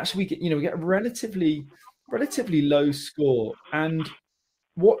 And actually, we get a relatively low score. And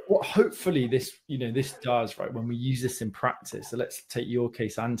what hopefully this does, right, when we use this in practice. So let's take your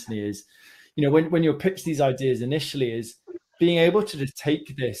case, Anthony, is when you're pitched these ideas initially, is being able to just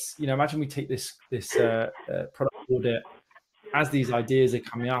take this. Imagine we take this product audit as these ideas are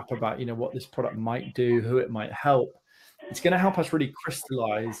coming up about what this product might do, who it might help. It's going to help us really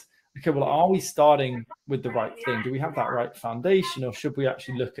crystallize, okay, well, are we starting with the right thing? Do we have that right foundation, or should we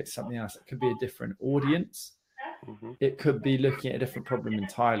actually look at something else? It could be a different audience. It could be looking at a different problem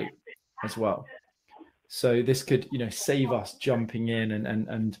entirely as well. So this could, save us jumping in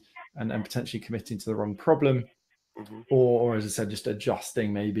and potentially committing to the wrong problem, or as I said, just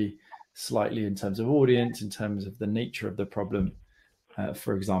adjusting maybe slightly in terms of audience, in terms of the nature of the problem,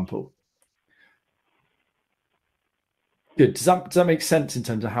 for example. Good. Does that make sense in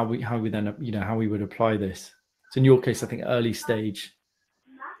terms of how we then how we would apply this? So in your case, I think early stage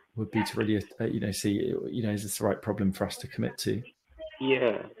would be to really see is this the right problem for us to commit to?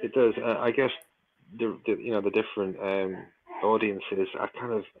 Yeah, it does. I guess the different audiences, I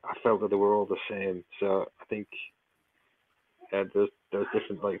felt that they were all the same. So I think those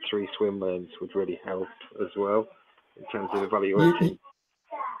different like 3 swim lanes would really help as well in terms of evaluating.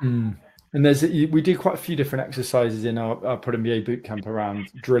 And we do quite a few different exercises in our Product MBA bootcamp around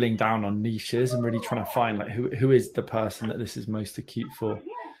drilling down on niches and really trying to find like who is the person that this is most acute for.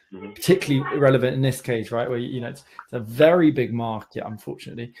 particularly relevant in this case, right? Where, it's a very big market,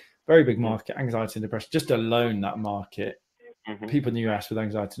 unfortunately, very big market, anxiety and depression, just alone that market, people in the US with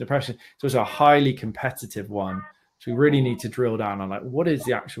anxiety and depression. So it's a highly competitive one. So we really need to drill down on like, what is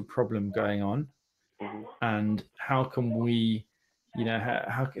the actual problem going on? And how can we,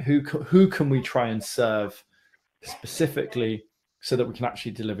 who can we try and serve specifically so that we can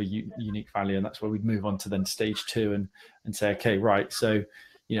actually deliver unique value? And that's where we'd move on to then stage 2 and say, okay, right. So,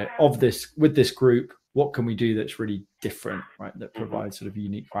 with this group, what can we do that's really different, right? That provides sort of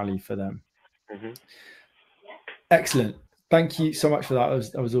unique value for them. Excellent. Thank you so much for that.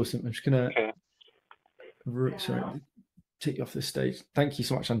 That was awesome. I'm just going to take you off the stage. Thank you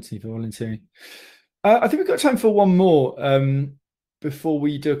so much, Anthony, for volunteering. I think we've got time for one more before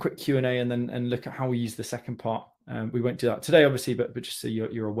we do a quick Q&A and look at how we use the second part. We won't do that today, obviously, but just so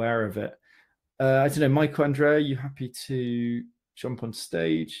you're aware of it. I don't know, Michael, Andrea, are you happy to jump on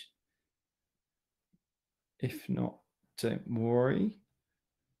stage? If not, don't worry.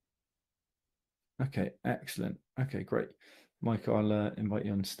 Okay, excellent. Okay, great. Michael, I'll invite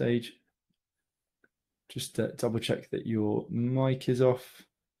you on stage. Just double check that your mic is off.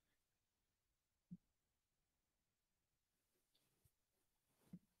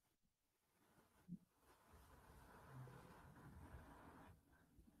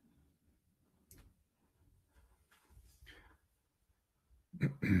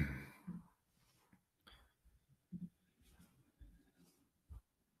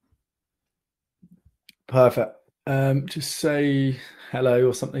 Perfect. Just say hello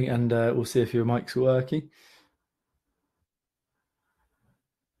or something, and we'll see if your mic's working.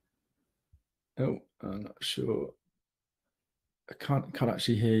 Oh, I'm not sure. I can't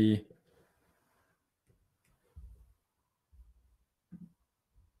actually hear you.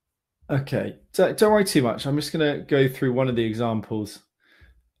 Okay, so don't worry too much. I'm just going to go through one of the examples,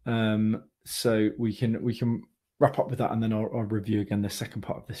 so we can wrap up with that, and then I'll review again the second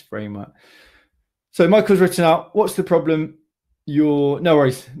part of this framework. So Michael's written out, what's the problem? No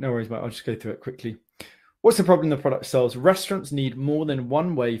worries, mate. I'll just go through it quickly. What's the problem the product solves? Restaurants need more than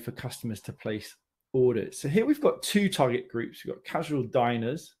one way for customers to place orders. So here we've got 2 target groups. We've got casual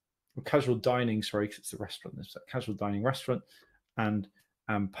diners, or casual dining, sorry, because it's a restaurant. There's a casual dining restaurant and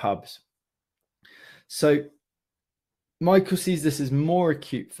pubs. So Michael sees this as more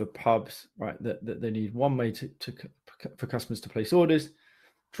acute for pubs, right? That they need one way for customers to place orders.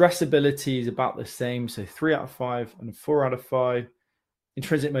 Dressability is about the same, so 3 out of 5 and 4 out of 5.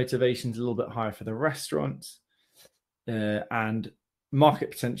 Intrinsic motivation is a little bit higher for the restaurants, and market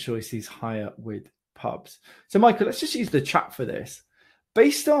potential is higher with pubs. So Michael, let's just use the chat for this.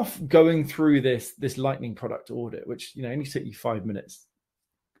 Based off going through this lightning product audit, which only took you 5 minutes,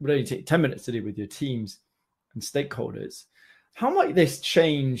 would only take 10 minutes to do with your teams and stakeholders, how might this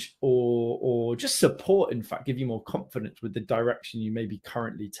change or just support, in fact, give you more confidence with the direction you may be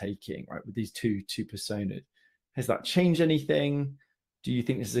currently taking, right, with these two personas? Has that changed anything? Do you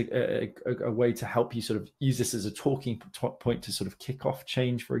think this is a way to help you sort of use this as a talking point to sort of kick off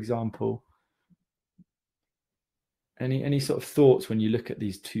change, for example? Any sort of thoughts when you look at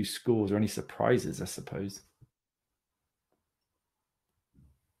these 2 scores, or any surprises, I suppose?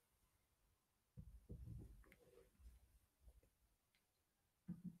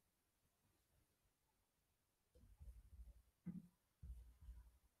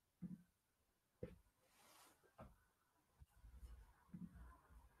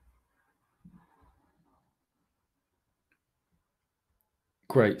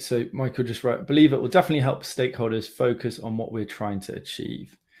 Great. So Michael just wrote, I believe it will definitely help stakeholders focus on what we're trying to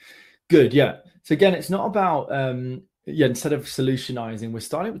achieve. Good. Yeah. So again, it's not about, instead of solutionizing, we're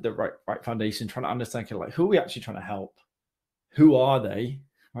starting with the right foundation, trying to understand like, who are we actually trying to help? Who are they?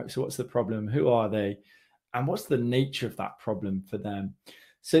 Right. So what's the problem? Who are they? And what's the nature of that problem for them?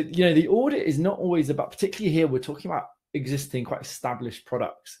 So, the audit is not always about, particularly here, we're talking about existing, quite established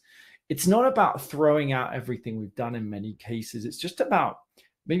products. It's not about throwing out everything we've done in many cases. It's just about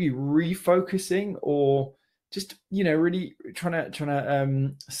maybe refocusing, or just, really trying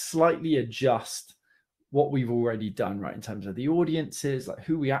to slightly adjust what we've already done, right, in terms of the audiences, like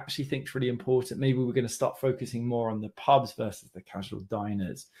who we actually think is really important. Maybe we're going to start focusing more on the pubs versus the casual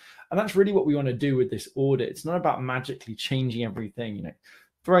diners. And that's really what we want to do with this audit. It's not about magically changing everything,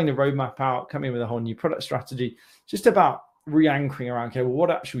 throwing the roadmap out, coming with a whole new product strategy. It's just about re-anchoring around, okay, well, what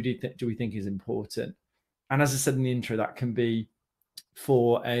actually do we think is important? And as I said in the intro, that can be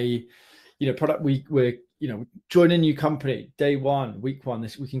for a product we're join a new company, day 1, week 1,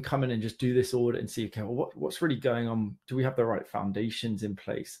 we can come in and just do this audit and see, okay, well, what's really going on? Do we have the right foundations in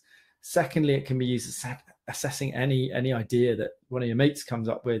place? Secondly, it can be used as assessing any idea that one of your mates comes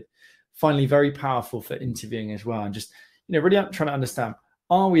up with. Finally, very powerful for interviewing as well. And just, really trying to understand,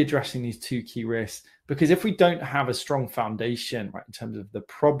 are we addressing these two key risks? Because if we don't have a strong foundation, right, in terms of the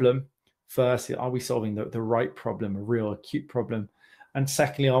problem, firstly, are we solving the right problem, a real acute problem? And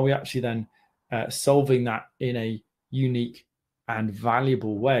secondly, are we actually then solving that in a unique and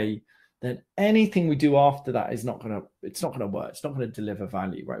valuable way? Then anything we do after that is not going to work. It's not going to deliver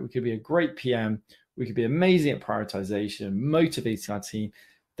value, right? We could be a great PM. We could be amazing at prioritization, motivating our team.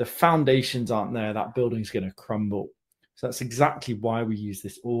 The foundations aren't there. That building's going to crumble. So that's exactly why we use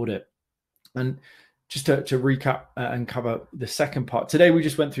this audit. And just to recap and cover the second part, today we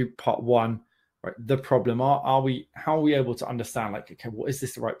just went through part one, right? The problem. How are we able to understand, like, okay, what is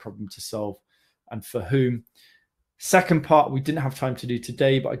this the right problem to solve and for whom? Second part, we didn't have time to do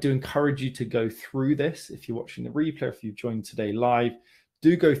today, but I do encourage you to go through this. If you're watching the replay, if you've joined today live,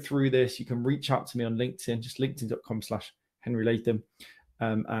 do go through this. You can reach out to me on LinkedIn, just linkedin.com/Henry Latham,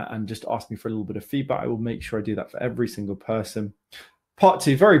 and just ask me for a little bit of feedback. I will make sure I do that for every single person. Part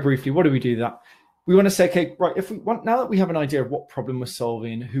two, very briefly, what do we do that? We want to say, okay, right, now that we have an idea of what problem we're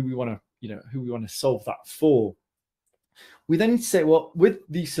solving, who we want to solve that for, we then need to say, well, with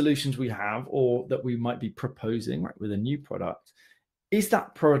the solutions we have or that we might be proposing, right, with a new product, is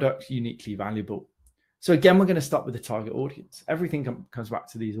that product uniquely valuable? So again, we're going to start with the target audience. Everything comes back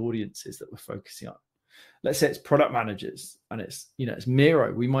to these audiences that we're focusing on. Let's say it's product managers and it's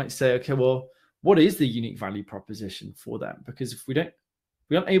Miro. We might say, okay, well, what is the unique value proposition for them? Because if we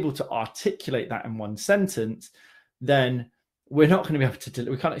aren't able to articulate that in one sentence, then we're not going to be able to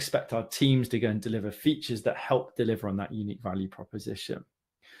we can't expect our teams to go and deliver features that help deliver on that unique value proposition.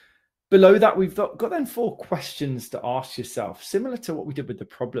 Below that, we've got then 4 questions to ask yourself, similar to what we did with the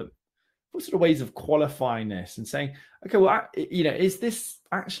problem. What sort of ways of qualifying this and saying, okay, well, is this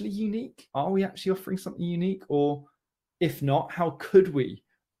actually unique? Are we actually offering something unique? Or if not, how could we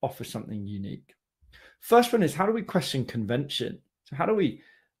offer something unique? First one is, how do we question convention? So how do we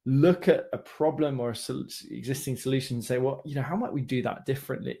look at a problem or existing solution and say, well, how might we do that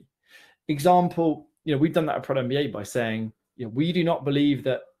differently? Example, we've done that at Product MBA by saying, we do not believe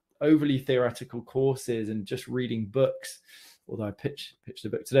that overly theoretical courses and just reading books, although I pitched the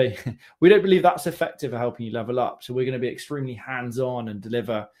book today, we don't believe that's effective at helping you level up. So we're going to be extremely hands-on and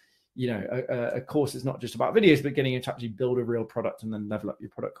deliver, a course that's not just about videos, but getting you to actually build a real product and then level up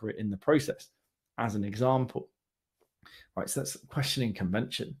your product career in the process, as an example. Right, so that's questioning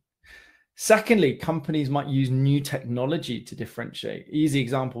convention. Secondly, companies might use new technology to differentiate. Easy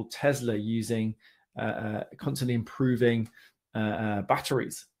example, Tesla using constantly improving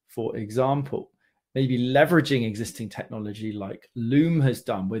batteries, for example. Maybe leveraging existing technology like Loom has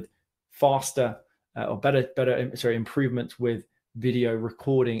done with faster or better improvements with video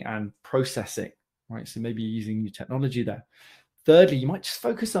recording and processing, right? So maybe you're using new technology there. Thirdly, you might just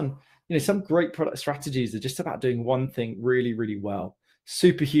focus on, some great product strategies are just about doing one thing really, really well.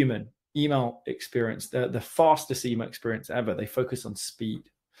 Superhuman email experience, the fastest email experience ever. They focus on speed.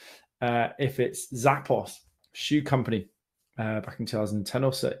 If it's Zappos, shoe company, back in 2010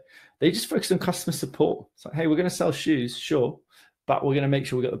 or so, they just focused on customer support. It's like, hey, we're going to sell shoes, sure, but we're going to make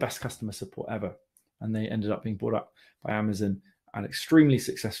sure we got the best customer support ever. And they ended up being bought up by Amazon and extremely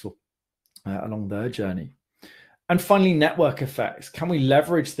successful along their journey. And finally, network effects. Can we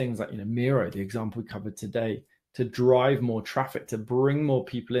leverage things like Miro, the example we covered today, to drive more traffic, to bring more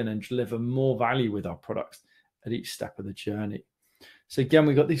people in and deliver more value with our products at each step of the journey? So again,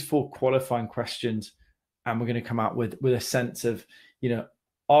 we've got these 4 qualifying questions, and we're going to come out with a sense of,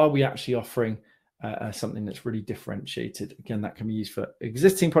 are we actually offering something that's really differentiated? Again, that can be used for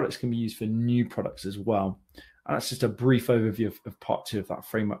existing products, can be used for new products as well. And that's just a brief overview of part 2 of that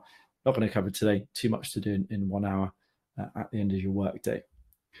framework. Not going to cover today, too much to do in 1 hour at the end of your workday.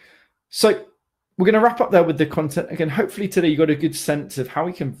 So we're going to wrap up there with the content. Again, hopefully today you got a good sense of how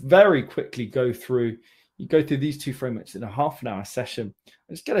we can very quickly go through these 2 frameworks in a half-an-hour session.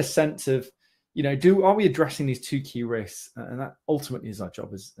 And just get a sense of, are we addressing these 2 key risks? And that ultimately is our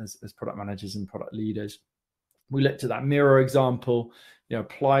job as product managers and product leaders. We looked at that Miro example,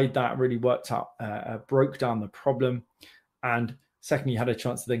 applied that, really worked out, broke down the problem. And secondly, you had a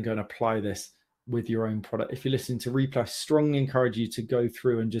chance to then go and apply this with your own product. If you're listening to replay, I strongly encourage you to go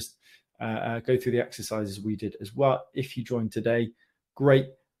through and just go through the exercises we did as well. If you joined today, great.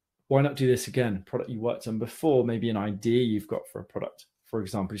 Why not do this again? Product you worked on before, maybe an idea you've got for a product, for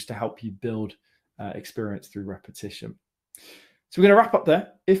example, just to help you build experience through repetition. So we're going to wrap up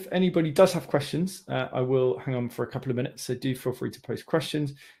there. If anybody does have questions, I will hang on for a couple of minutes. So do feel free to post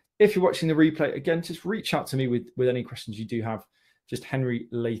questions. If you're watching the replay, again, just reach out to me with any questions you do have. Just Henry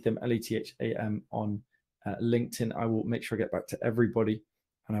Latham, Latham on LinkedIn. I will make sure I get back to everybody,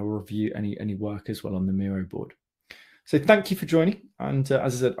 and I will review any work as well on the Miro board. So thank you for joining. And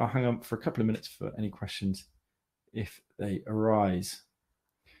as I said, I'll hang on for a couple of minutes for any questions if they arise.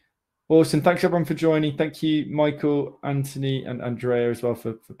 Awesome. Thanks everyone for joining. Thank you, Michael, Anthony, and Andrea as well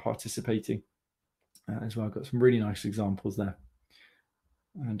for participating as well. I've got some really nice examples there.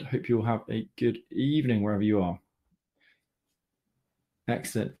 And I hope you all have a good evening wherever you are.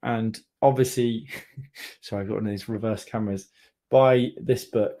 Excellent. And obviously, sorry, I've got one of these reverse cameras. Buy this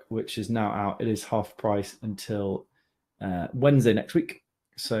book, which is now out. It is half price until Wednesday next week.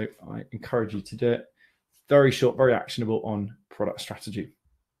 So I encourage you to do it. Very short, very actionable on product strategy.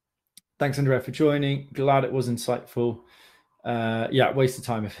 Thanks, Andrea, for joining. Glad it was insightful. Yeah, waste of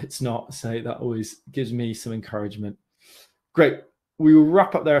time if it's not. So that always gives me some encouragement. Great. We will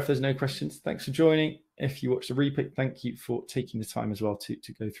wrap up there if there's no questions. Thanks for joining. If you watch the replay, thank you for taking the time as well to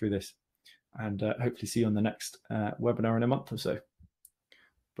go through this. And hopefully see you on the next webinar in a month or so.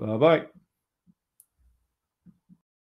 Bye-bye.